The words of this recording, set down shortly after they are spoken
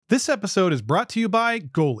This episode is brought to you by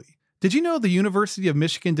Goalie. Did you know the University of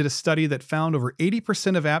Michigan did a study that found over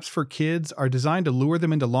 80% of apps for kids are designed to lure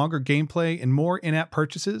them into longer gameplay and more in-app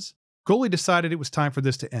purchases? Goalie decided it was time for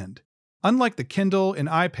this to end. Unlike the Kindle and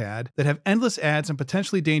iPad that have endless ads and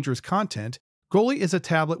potentially dangerous content, Goalie is a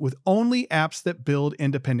tablet with only apps that build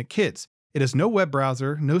independent kids. It has no web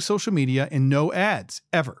browser, no social media, and no ads,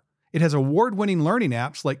 ever. It has award-winning learning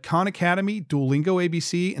apps like Khan Academy, Duolingo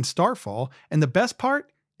ABC, and Starfall, and the best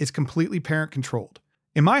part? It's completely parent-controlled.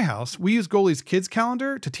 In my house, we use Goalie's Kids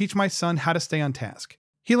Calendar to teach my son how to stay on task.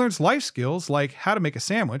 He learns life skills like how to make a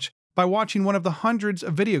sandwich by watching one of the hundreds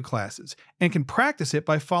of video classes and can practice it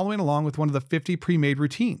by following along with one of the 50 pre-made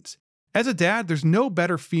routines. As a dad, there's no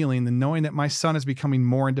better feeling than knowing that my son is becoming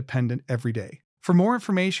more independent every day. For more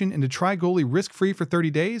information and to try Goalie risk-free for 30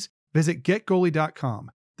 days, visit getgoalie.com.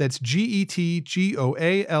 That's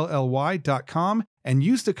GETGOALLY.com and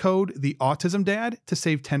use the code TheAutismDad to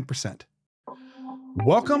save 10%.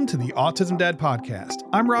 Welcome to the Autism Dad Podcast.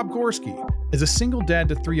 I'm Rob Gorski. As a single dad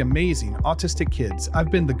to 3 amazing autistic kids, I've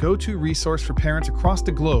been the go-to resource for parents across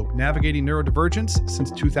the globe navigating neurodivergence since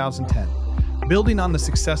 2010. Building on the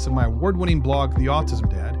success of my award-winning blog, The Autism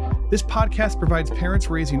Dad, this podcast provides parents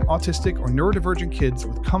raising autistic or neurodivergent kids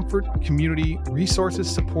with comfort, community, resources,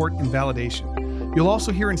 support, and validation. You'll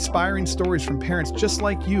also hear inspiring stories from parents just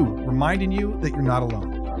like you, reminding you that you're not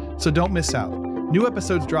alone. So don't miss out. New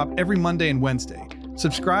episodes drop every Monday and Wednesday.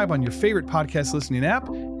 Subscribe on your favorite podcast listening app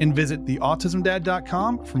and visit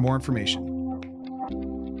theautismdad.com for more information.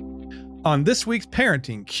 On this week's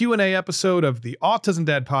parenting Q&A episode of the Autism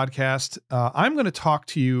Dad Podcast, I'm going to talk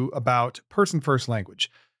to you about person-first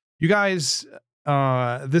language. You guys,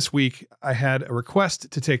 this week I had a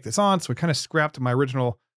request to take this on, so I kind of scrapped my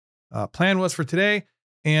original plan was for today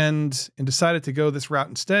and decided to go this route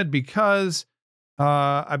instead because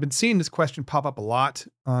I've been seeing this question pop up a lot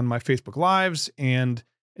on my Facebook Lives and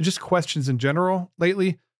just questions in general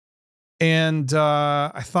lately. And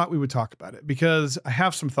I thought we would talk about it because I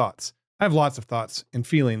have some thoughts. I have lots of thoughts and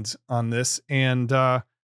feelings on this. And I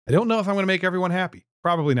don't know if I'm going to make everyone happy.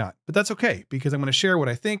 Probably not. But that's okay because I'm going to share what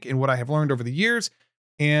I think and what I have learned over the years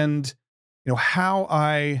and how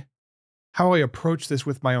I approach this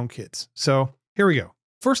with my own kids. So here we go.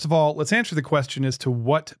 First of all, let's answer the question as to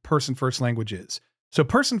what person-first language is. So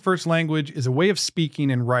person-first language is a way of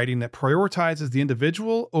speaking and writing that prioritizes the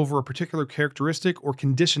individual over a particular characteristic or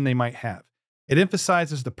condition they might have. It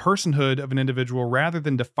emphasizes the personhood of an individual rather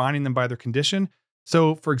than defining them by their condition.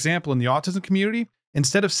 So, for example, in the autism community,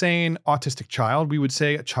 instead of saying autistic child, we would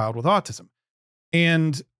say a child with autism.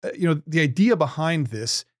 And, the idea behind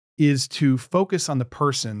this is to focus on the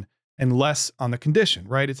person and less on the condition,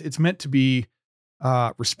 right? It's meant to be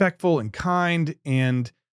respectful and kind and,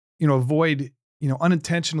 avoid,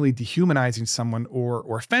 unintentionally dehumanizing someone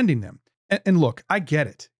or offending them. And look, I get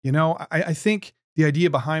it. I think the idea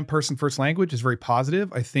behind person-first language is very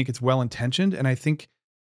positive. I think it's well-intentioned. And I think,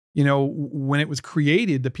 when it was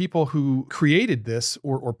created, the people who created this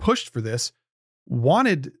or pushed for this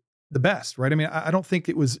wanted the best, right? I mean, I don't think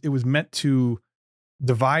it was meant to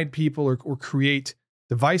divide people or create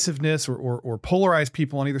divisiveness or polarize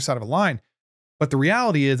people on either side of a line. But the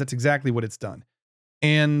reality is that's exactly what it's done.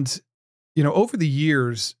 And, over the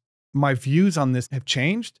years, my views on this have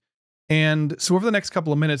changed. And so over the next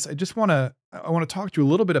couple of minutes, I want to talk to you a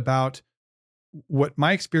little bit about what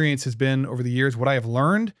my experience has been over the years, what I have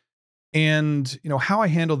learned, and, how I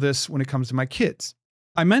handle this when it comes to my kids.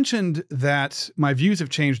 I mentioned that my views have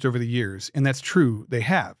changed over the years, and that's true. They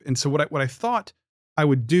have. And so what I thought I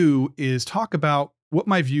would do is talk about what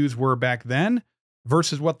my views were back then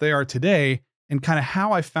versus what they are today and kind of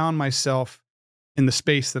how I found myself in the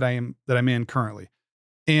space that I'm in currently.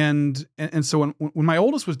 And so when my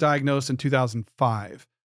oldest was diagnosed in 2005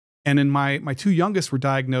 and then my 2 youngest were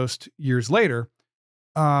diagnosed years later,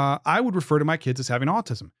 I would refer to my kids as having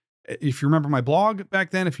autism. If you remember my blog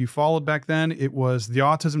back then, if you followed back then, it was The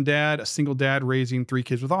Autism Dad, a single dad raising 3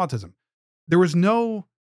 kids with autism. There was no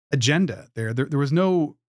agenda there. There was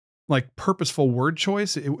no purposeful word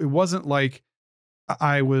choice. It wasn't like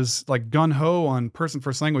I was gung-ho on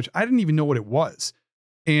person-first language. I didn't even know what it was.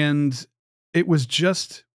 And it was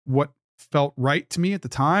just what felt right to me at the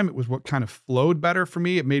time. It was what kind of flowed better for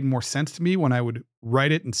me. It made more sense to me when I would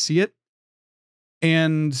write it and see it.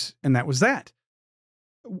 And that was that.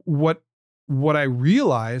 What I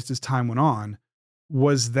realized as time went on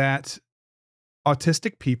was that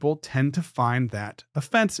autistic people tend to find that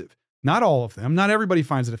offensive. Not all of them. Not everybody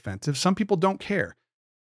finds it offensive. Some people don't care.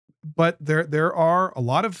 But there are a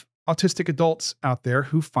lot of autistic adults out there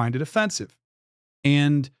who find it offensive.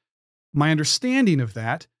 And my understanding of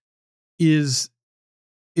that is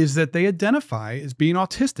is that they identify as being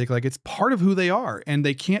autistic, like it's part of who they are, and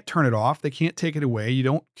they can't turn it off. They can't take it away. You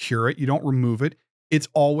don't cure it. You don't remove it. It's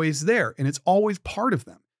always there and it's always part of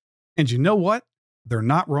them. And you know what? They're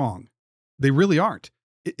not wrong. They really aren't.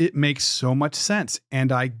 It makes so much sense,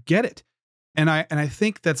 and I get it. And I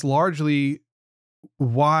think that's largely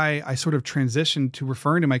why I sort of transitioned to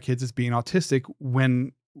referring to my kids as being autistic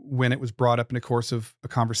when it was brought up in the course of a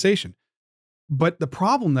conversation. But the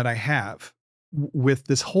problem that I have with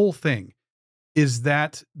this whole thing is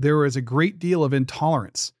that there is a great deal of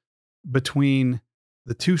intolerance between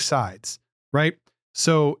the two sides, right?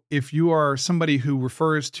 So if you are somebody who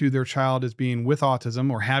refers to their child as being with autism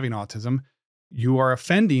or having autism, you are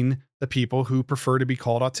offending the people who prefer to be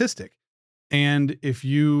called autistic. And if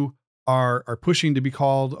you are pushing to be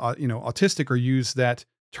called, autistic or use that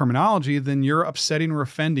terminology, then you're upsetting or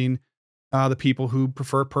offending the people who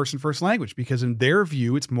prefer person first language, because in their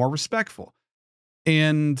view, it's more respectful.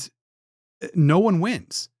 And no one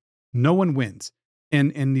wins. No one wins.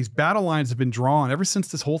 And these battle lines have been drawn ever since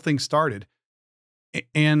this whole thing started.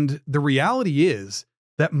 And the reality is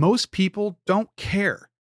that most people don't care.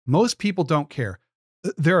 Most people don't care.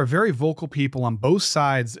 There are very vocal people on both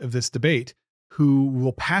sides of this debate who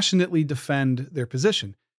will passionately defend their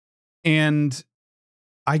position. And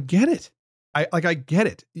I get it. I get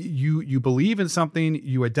it. You believe in something,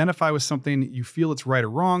 you identify with something, you feel it's right or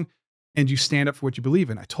wrong, and you stand up for what you believe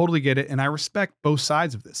in. I totally get it. And I respect both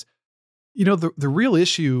sides of this. The real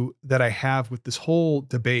issue that I have with this whole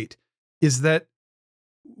debate is that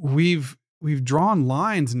we've drawn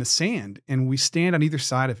lines in the sand and we stand on either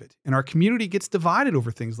side of it. And our community gets divided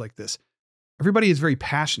over things like this. Everybody is very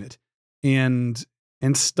passionate and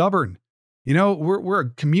stubborn. We're a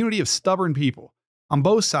community of stubborn people on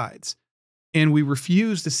both sides. And we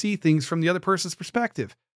refuse to see things from the other person's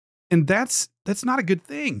perspective. And that's not a good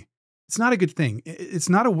thing. It's not a good thing. It's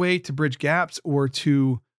not a way to bridge gaps or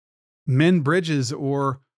to mend bridges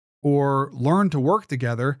or learn to work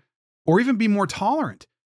together or even be more tolerant.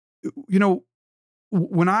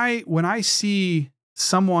 When I see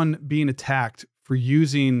someone being attacked for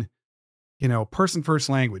using, person first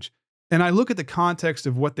language, and I look at the context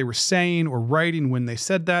of what they were saying or writing when they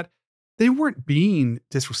said that, they weren't being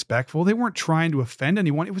disrespectful. They weren't trying to offend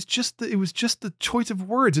anyone. It was just the choice of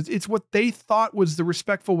words. It's what they thought was the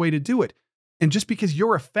respectful way to do it. And just because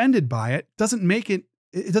you're offended by it doesn't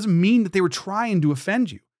mean that they were trying to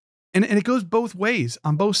offend you. And it goes both ways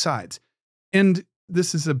on both sides. And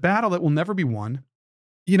this is a battle that will never be won.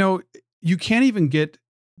 You can't even get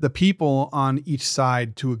the people on each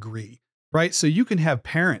side to agree, right? So you can have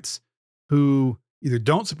parents who either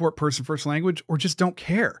don't support person first language or just don't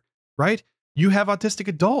care. Right? You have autistic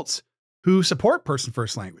adults who support person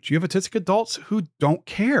first language. You have autistic adults who don't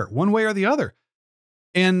care one way or the other.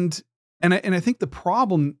 And I think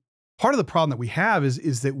part of the problem that we have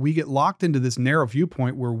is that we get locked into this narrow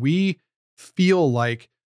viewpoint where we feel like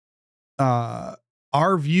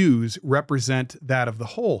our views represent that of the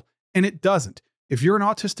whole. And it doesn't. If you're an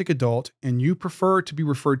autistic adult and you prefer to be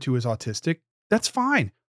referred to as autistic, that's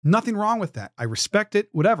fine. Nothing wrong with that. I respect it,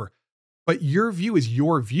 whatever. But your view is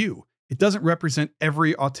your view. It doesn't represent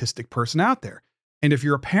every autistic person out there. And if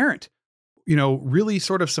you're a parent, really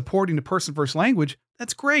sort of supporting the person first language,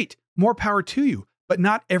 that's great. More power to you. But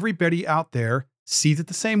not everybody out there sees it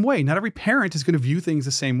the same way. Not every parent is going to view things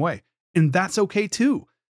the same way. And that's okay too.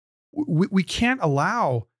 We can't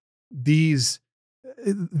allow the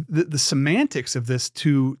semantics of this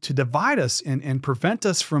to divide us and prevent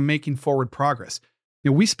us from making forward progress.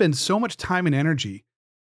 We spend so much time and energy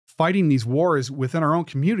fighting these wars within our own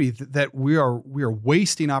community that we are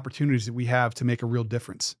wasting opportunities that we have to make a real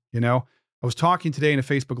difference. I was talking today in a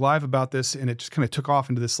Facebook Live about this, and it just kind of took off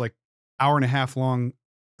into this like hour and a half long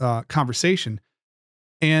conversation.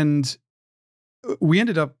 And we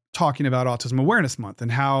ended up talking about Autism Awareness Month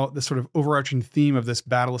and how the sort of overarching theme of this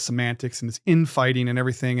battle of semantics and this infighting and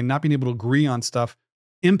everything and not being able to agree on stuff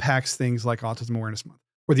impacts things like Autism Awareness Month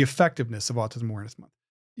or the effectiveness of Autism Awareness Month.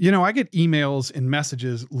 I get emails and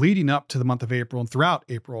messages leading up to the month of April and throughout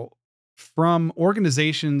April from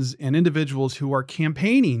organizations and individuals who are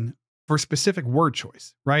campaigning for specific word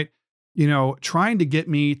choice, right? Trying to get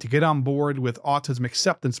me to get on board with Autism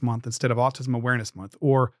Acceptance Month instead of Autism Awareness Month,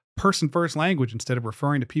 or person first language instead of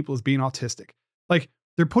referring to people as being autistic. Like,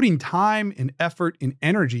 they're putting time and effort and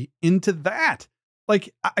energy into that.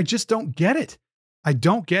 Like, I just don't get it. I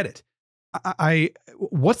don't get it.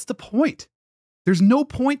 What's the point? There's no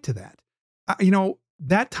point to that.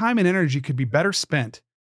 That time and energy could be better spent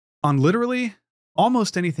on literally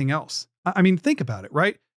almost anything else. I mean, think about it,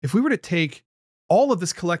 right? If we were to take all of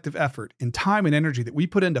this collective effort and time and energy that we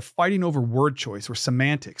put into fighting over word choice or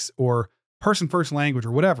semantics or person first language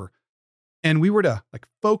or whatever, and we were to like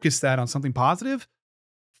focus that on something positive,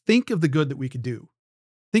 think of the good that we could do.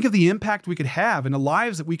 Think of the impact we could have in the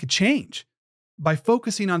lives that we could change by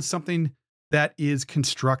focusing on something that is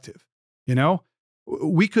constructive. You know,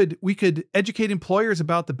 we could educate employers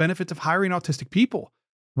about the benefits of hiring autistic people.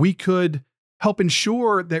 We could help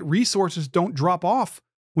ensure that resources don't drop off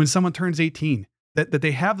when someone turns 18, that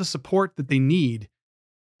they have the support that they need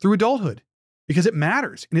through adulthood, because it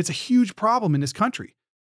matters. And it's a huge problem in this country.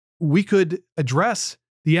 We could address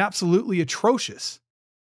the absolutely atrocious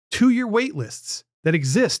 2-year wait lists that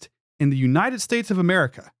exist in the United States of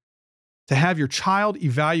America to have your child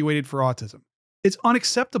evaluated for autism. It's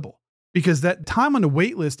unacceptable because that time on the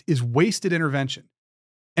wait list is wasted intervention.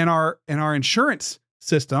 And our insurance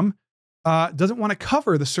system doesn't want to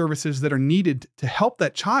cover the services that are needed to help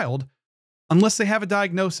that child unless they have a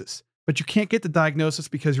diagnosis. But you can't get the diagnosis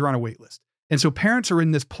because you're on a wait list. And so parents are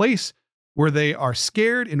in this place where they are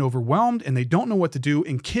scared and overwhelmed and they don't know what to do.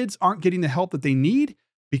 And kids aren't getting the help that they need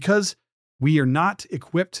because we are not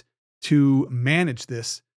equipped to manage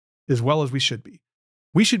this as well as we should be.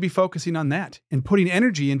 We should be focusing on that and putting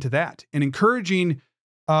energy into that and encouraging,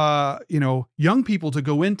 young people to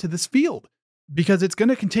go into this field because it's going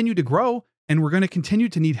to continue to grow and we're going to continue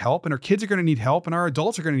to need help and our kids are going to need help and our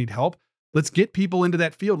adults are going to need help. Let's get people into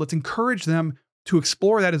that field. Let's encourage them to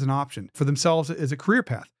explore that as an option for themselves as a career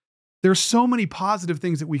path. There's so many positive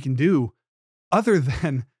things that we can do other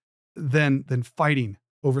than fighting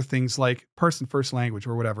over things like person first language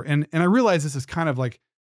or whatever. And I realize this is kind of like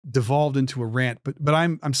devolved into a rant, but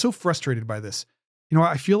I'm so frustrated by this. You know,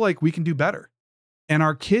 I feel like we can do better and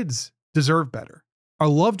our kids deserve better. Our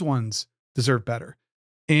loved ones deserve better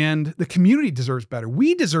and the community deserves better.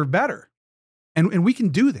 We deserve better and we can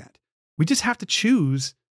do that. We just have to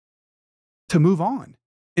choose to move on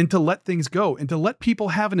and to let things go and to let people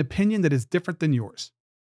have an opinion that is different than yours.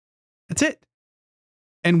 That's it.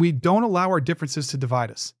 And we don't allow our differences to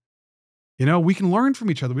divide us. You know, we can learn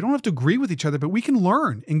from each other. We don't have to agree with each other, but we can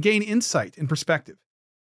learn and gain insight and perspective.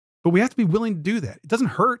 But we have to be willing to do that. It doesn't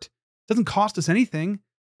hurt. It doesn't cost us anything.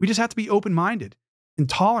 We just have to be open-minded and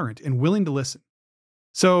tolerant and willing to listen.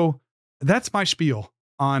 So that's my spiel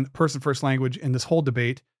on person first language and this whole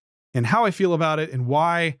debate and how I feel about it and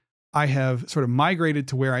why I have sort of migrated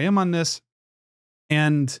to where I am on this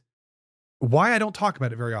and why I don't talk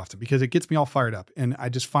about it very often, because it gets me all fired up and I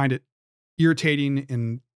just find it irritating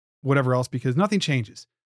and whatever else because nothing changes.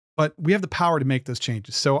 But we have the power to make those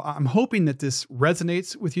changes. So I'm hoping that this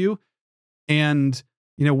resonates with you and,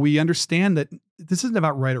 you know, we understand that this isn't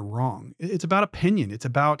about right or wrong. It's about opinion. It's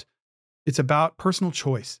about personal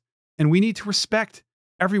choice. And we need to respect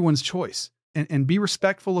everyone's choice and be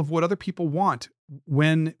respectful of what other people want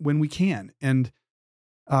when we can. And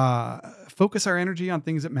focus our energy on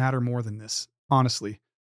things that matter more than this, honestly.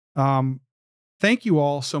 Thank you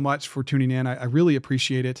all so much for tuning in. I really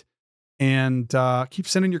appreciate it. And keep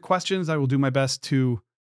sending your questions. I will do my best to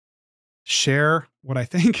share what I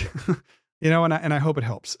think, and I hope it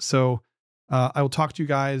helps. So I will talk to you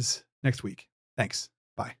guys next week. Thanks.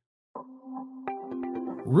 Bye.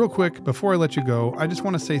 Real quick, before I let you go, I just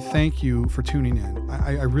want to say thank you for tuning in.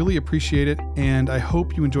 I really appreciate it, and I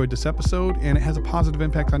hope you enjoyed this episode and it has a positive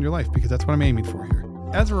impact on your life because that's what I'm aiming for here.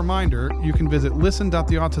 As a reminder, you can visit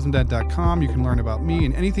listen.theautismdad.com. You can learn about me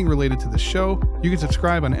and anything related to the show. You can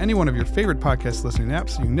subscribe on any one of your favorite podcast listening apps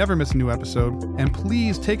so you never miss a new episode. And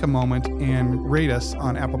please take a moment and rate us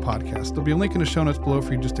on Apple Podcasts. There'll be a link in the show notes below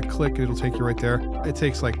for you just to click. It'll take you right there. It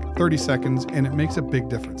takes like 30 seconds and it makes a big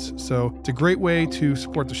difference. So it's a great way to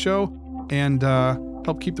support the show and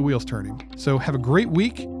help keep the wheels turning. So have a great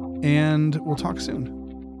week and we'll talk soon.